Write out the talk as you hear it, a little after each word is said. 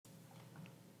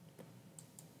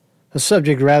A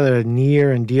subject rather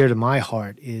near and dear to my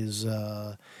heart is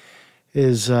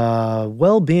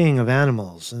well-being of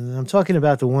animals, and I'm talking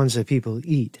about the ones that people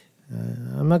eat.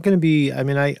 I'm not going to be. I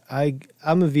mean,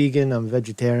 I'm a vegan. I'm a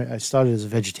vegetarian. I started as a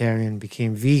vegetarian,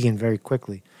 became vegan very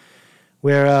quickly,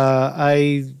 where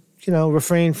I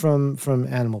refrain from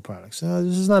animal products.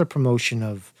 This is not a promotion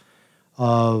of.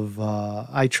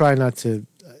 I try not to,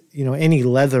 any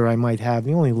leather I might have.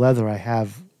 The only leather I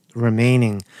have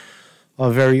remaining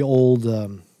are very old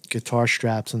guitar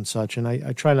straps and such, and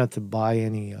I try not to buy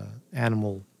any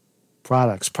animal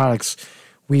products. Products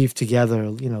weave together,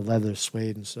 leather,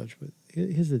 suede, and such. But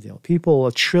here's the deal: people,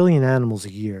 1 trillion animals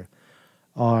a year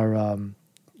are,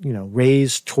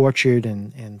 raised, tortured,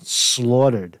 and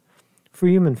slaughtered for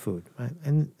human food. Right?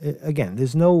 And again,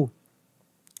 there's no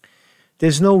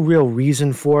real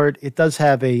reason for it. It does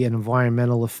have an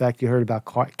environmental effect. You heard about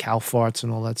cow farts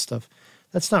and all that stuff.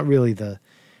 That's not really the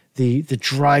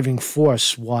driving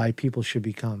force why people should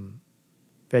become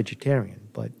vegetarian,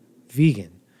 but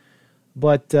vegan.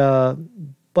 But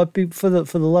for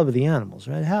the love of the animals,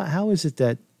 right? How is it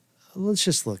that, let's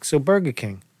just look. So Burger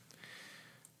King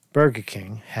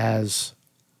has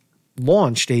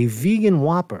launched a vegan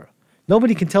Whopper.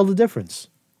 Nobody can tell the difference.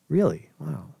 Really?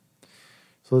 Wow.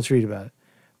 So let's read about it.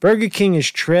 Burger King is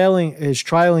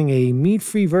trialing a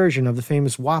meat-free version of the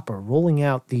famous Whopper, rolling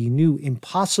out the new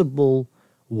Impossible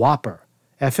Whopper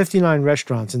at 59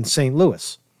 restaurants in St.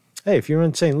 Louis. Hey, if you're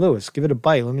in St. Louis, give it a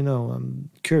bite. Let me know. I'm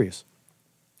curious.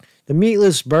 The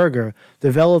meatless burger,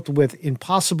 developed with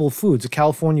Impossible Foods, a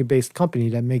California-based company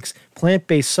that makes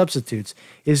plant-based substitutes,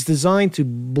 is designed to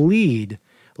bleed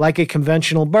like a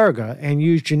conventional burger and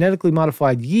use genetically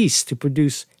modified yeast to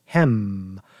produce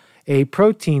hem, a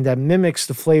protein that mimics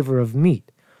the flavor of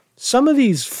meat. Some of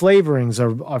these flavorings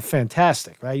are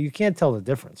fantastic, right? You can't tell the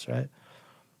difference, right?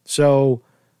 So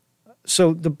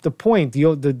the point,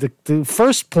 the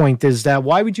first point is that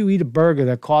why would you eat a burger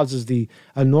that causes the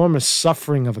enormous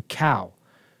suffering of a cow,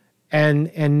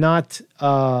 and not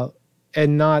why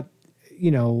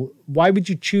would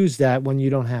you choose that when you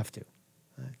don't have to?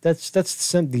 That's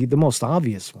the most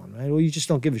obvious one, right? Well, you just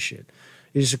don't give a shit.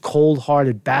 You're just a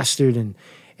cold-hearted bastard, and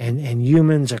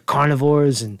humans are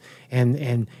carnivores, and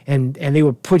they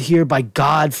were put here by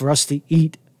God for us to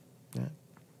eat.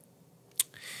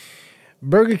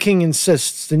 Burger King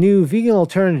insists the new vegan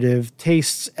alternative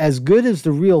tastes as good as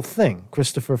the real thing,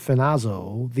 Christopher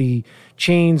Finazzo, the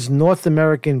chain's North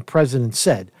American president,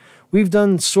 said. We've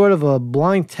done sort of a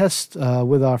blind test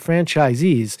with our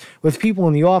franchisees, with people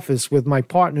in the office, with my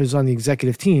partners on the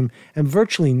executive team, and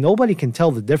virtually nobody can tell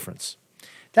the difference.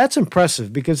 That's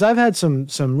impressive, because I've had some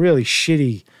really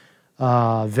shitty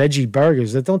veggie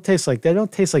burgers that don't taste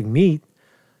like meat.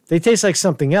 They taste like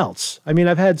something else. I mean,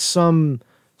 I've had some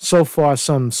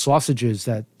sausages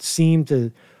that seem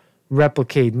to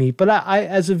replicate meat. But I,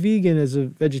 as a vegan, as a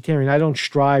vegetarian, I don't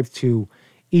strive to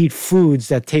eat foods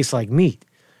that taste like meat,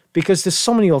 because there's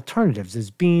so many alternatives. There's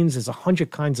beans, there's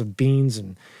 100 kinds of beans,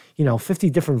 and 50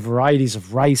 different varieties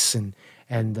of rice, and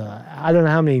I don't know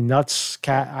how many nuts.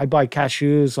 I buy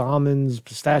cashews, almonds,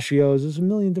 pistachios. There's a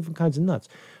million different kinds of nuts,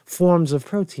 forms of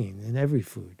protein in every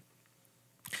food.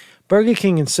 Burger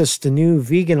King insists the new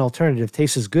vegan alternative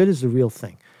tastes as good as the real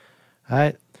thing. All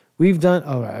right.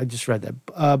 I just read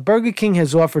that. Burger King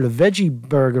has offered a veggie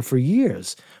burger for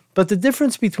years, but the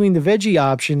difference between the veggie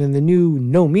option and the new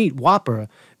no-meat Whopper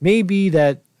may be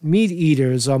that meat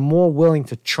eaters are more willing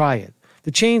to try it.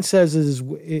 The chain says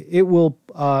it will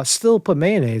still put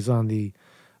mayonnaise on the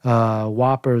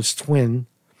Whopper's twin,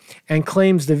 and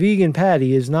claims the vegan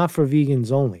patty is not for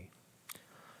vegans only.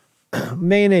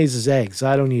 Mayonnaise is eggs.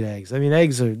 I don't eat eggs. I mean,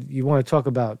 eggs are, you want to talk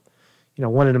about,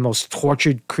 one of the most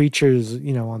tortured creatures,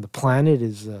 on the planet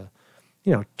is,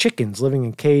 chickens living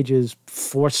in cages,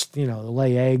 forced, to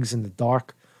lay eggs in the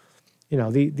dark.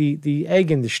 The egg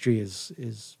industry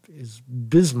is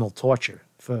abysmal torture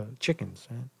for chickens,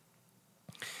 right?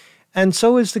 And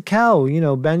so is the cow,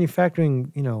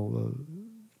 manufacturing,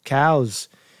 cows,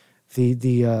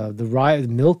 the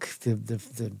milk,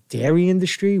 the dairy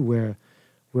industry, where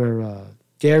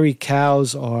dairy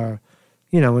cows are,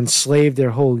 enslaved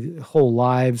their whole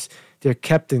lives. They're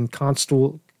kept in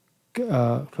constant,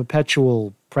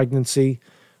 perpetual pregnancy,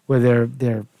 where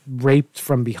they're raped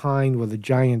from behind with a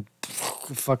giant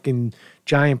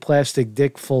plastic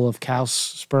dick full of cow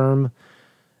sperm,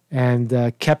 and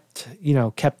kept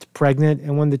pregnant.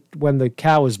 And when the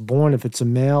cow is born, if it's a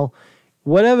male,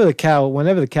 whenever the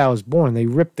cow is born, they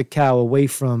rip the cow away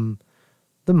from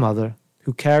the mother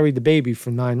who carried the baby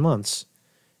for 9 months.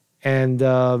 And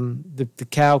the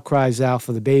cow cries out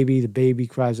for the baby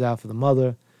cries out for the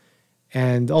mother,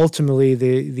 and ultimately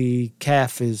the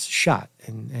calf is shot.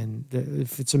 And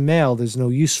if it's a male, there's no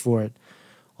use for it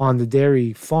on the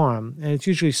dairy farm, and it's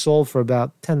usually sold for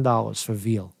about $10 for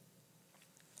veal.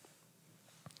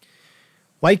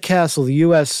 White Castle, the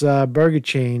U.S. burger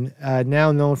chain,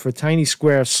 now known for tiny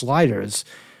square sliders,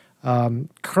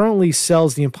 currently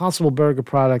sells the Impossible Burger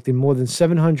product in more than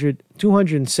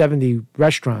 270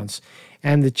 restaurants,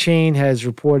 and the chain has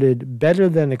reported better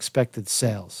than expected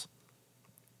sales.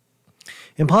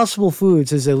 Impossible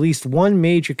Foods has at least one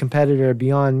major competitor,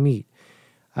 Beyond Meat.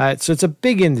 So it's a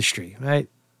big industry, right?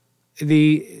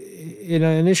 In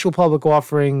an initial public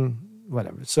offering,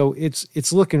 whatever. So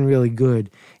it's looking really good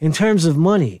in terms of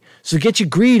money. So get your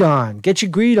greed on, and get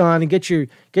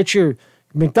your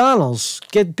McDonald's.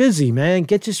 Get busy, man.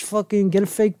 Get a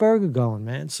fake burger going,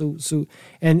 man. So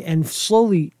and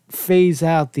slowly phase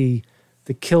out the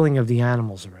killing of the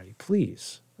animals already.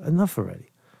 Please, enough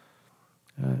already.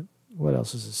 What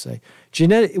else does it say?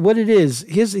 What it is?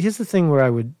 Here's the thing where I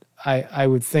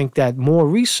would think that more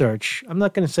research. I'm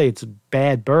not going to say it's a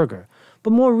bad burger,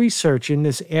 but more research in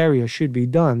this area should be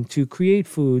done to create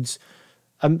foods,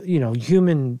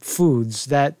 human foods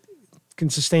that can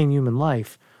sustain human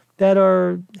life, that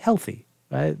are healthy,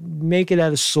 right? Make it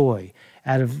out of soy,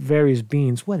 out of various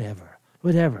beans, whatever.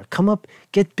 Come up,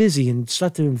 get busy, and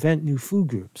start to invent new food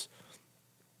groups.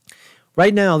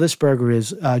 Right now, this burger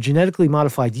is genetically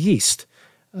modified yeast,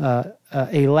 a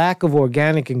lack of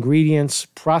organic ingredients,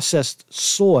 processed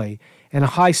soy, and a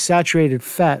high saturated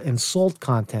fat and salt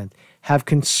content have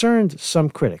concerned some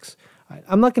critics.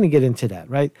 I'm not going to get into that,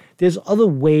 right? There's other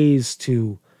ways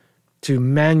to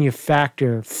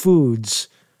manufacture foods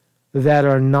that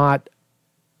are not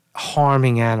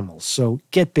harming animals. So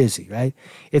get busy, right?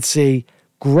 It's a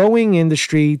growing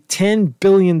industry, $10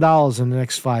 billion in the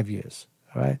next 5 years,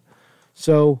 all right?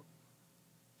 So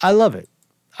I love it.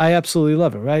 I absolutely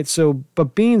love it, right? So,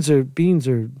 but beans are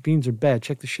bad.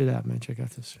 Check this shit out, man. Check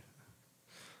out this.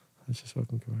 That's just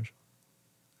fucking commercial.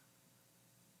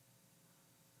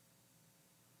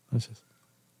 That's just.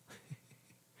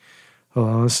 Hold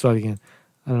on, let's start again.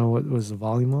 I don't know, what was the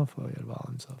volume off? Oh yeah, the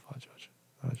volume's off. Watch.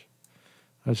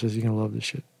 Watch this. You're gonna love this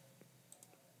shit.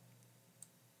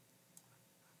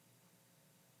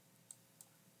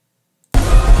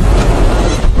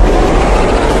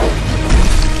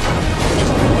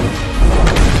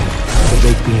 The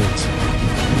baked beans.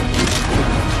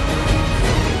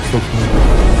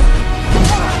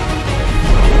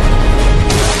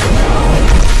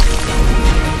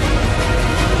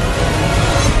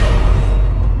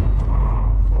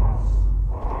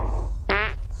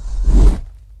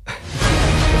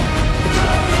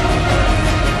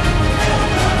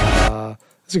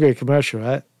 It's a great commercial,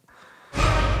 right?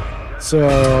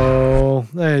 So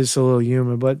there's a little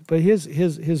humor, but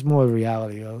here's more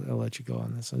reality. I'll let you go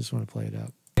on this. I just want to play it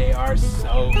out. They are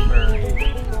so furry.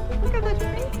 Look at that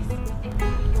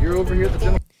face. You're over here at the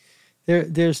gym.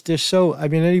 They're so. I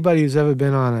mean, anybody who's ever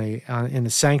been in a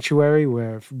sanctuary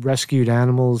where rescued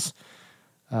animals,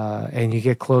 and you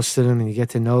get close to them and you get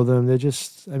to know them, they're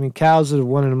just. I mean, cows are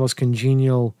one of the most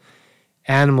congenial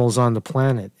animals on the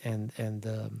planet, and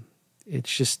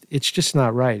it's just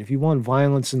not right. If you want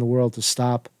violence in the world to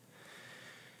stop,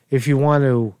 if you want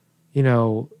to,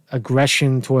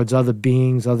 aggression towards other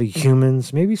beings, other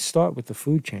humans, maybe start with the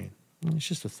food chain. It's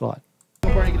just a thought.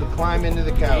 We're going to climb into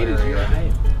the cow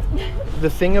area. The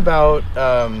thing about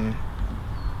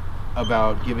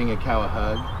giving a cow a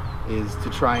hug is to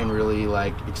try and really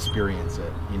experience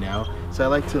it, So I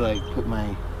like to put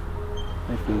my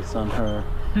face on her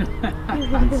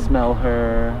and smell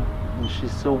her. And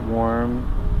she's so warm,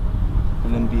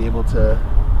 and then be able to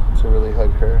really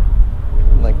hug her,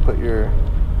 and put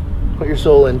your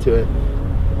soul into it.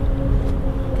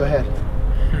 Go ahead.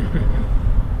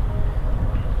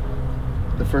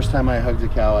 The first time I hugged a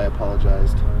cow, I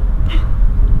apologized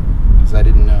because I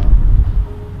didn't know.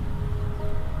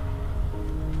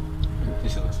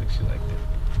 She looks like she liked it.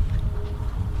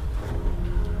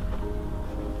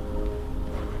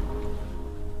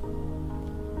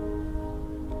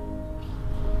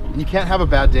 You can't have a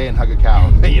bad day and hug a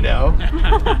cow,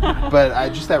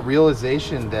 But just that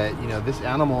realization that, this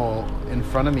animal in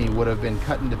front of me would have been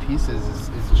cut into pieces is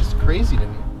just crazy to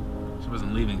me. She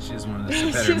wasn't leaving, she just wanted to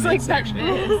sit better She's like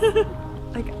that.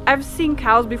 I've seen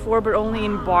cows before, but only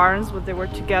in barns where they were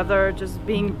together just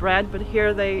being bred, but here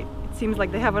it seems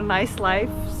like they have a nice life,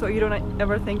 so you don't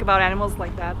ever think about animals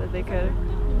like that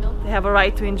they have a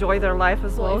right to enjoy their life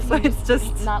as well. So it's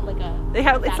just not like a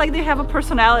it's like they have a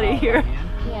personality here.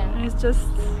 Yeah. And it's just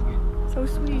so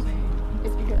sweet.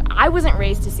 It's because I wasn't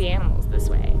raised to see animals this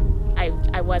way.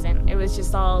 I wasn't. It was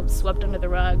just all swept under the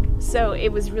rug. So it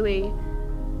was really,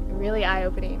 really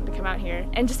eye-opening to come out here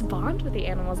and just bond with the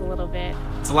animals a little bit.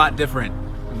 It's a lot different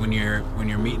when you're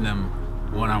meeting them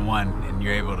one-on-one and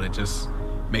you're able to just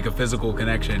make a physical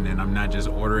connection, and I'm not just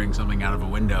ordering something out of a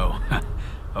window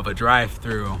of a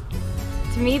drive-through.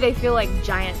 To me, they feel like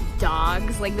giant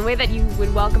dogs, like the way that you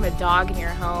would welcome a dog in your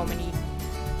home, and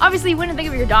obviously you wouldn't think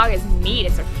of your dog as meat.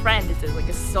 It's a friend. It's like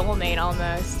a soulmate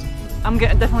almost. I'm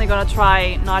definitely gonna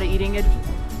try not eating it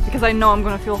because I know I'm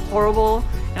gonna feel horrible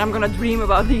and I'm gonna dream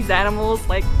about these animals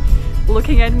like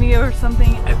looking at me or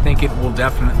something. I think it will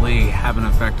definitely have an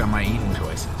effect on my eating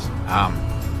choices.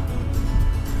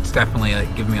 It's definitely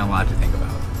given me a lot to think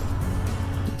about.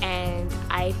 And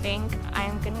I think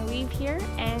I'm gonna leave here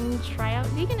and try out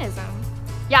veganism.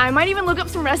 Yeah, I might even look up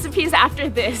some recipes after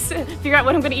this, figure out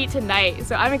what I'm gonna eat tonight.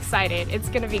 So I'm excited. It's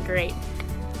gonna be great.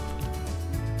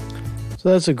 So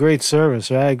that's a great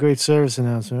service, right? Great service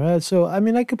announcement, right? So, I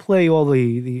mean, I could play all I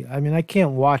mean, I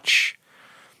can't watch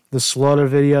the slaughter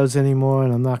videos anymore,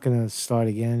 and I'm not going to start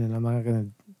again, and I'm not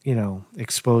going to,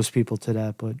 expose people to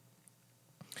that. But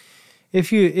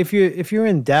if you're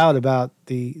in doubt about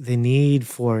the need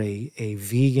for a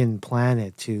vegan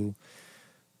planet to,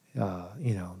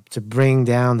 to bring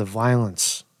down the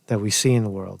violence that we see in the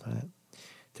world, right?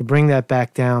 To bring that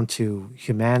back down to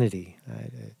humanity,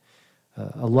 right?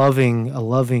 A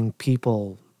loving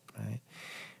people, right?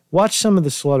 Watch some of the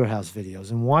slaughterhouse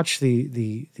videos and watch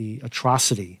the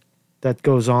atrocity that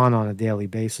goes on a daily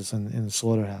basis in the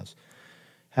slaughterhouse.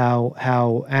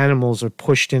 How animals are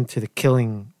pushed into the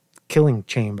killing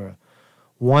chamber,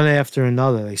 one after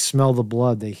another. They smell the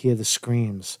blood, they hear the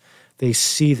screams, they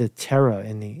see the terror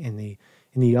in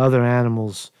the other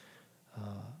animals'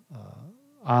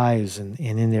 eyes and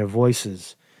in their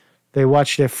voices. They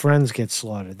watch their friends get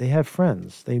slaughtered. They have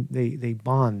friends. They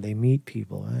bond. They meet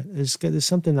people. There's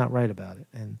something not right about it.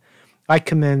 And I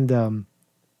commend.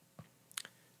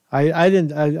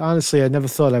 Honestly, I never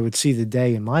thought I would see the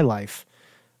day in my life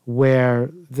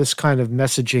where this kind of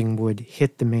messaging would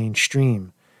hit the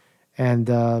mainstream. And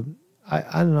I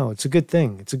don't know. It's a good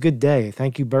thing. It's a good day.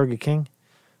 Thank you, Burger King.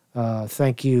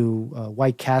 Thank you,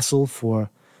 White Castle, for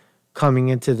coming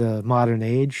into the modern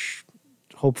age.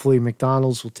 Hopefully,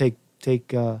 McDonald's will take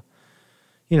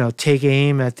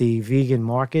aim at the vegan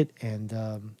market, and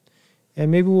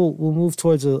maybe we'll move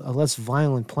towards a less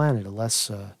violent planet, a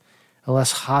less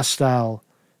hostile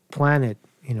planet,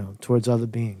 towards other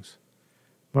beings.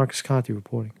 Marcus Conte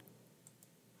reporting.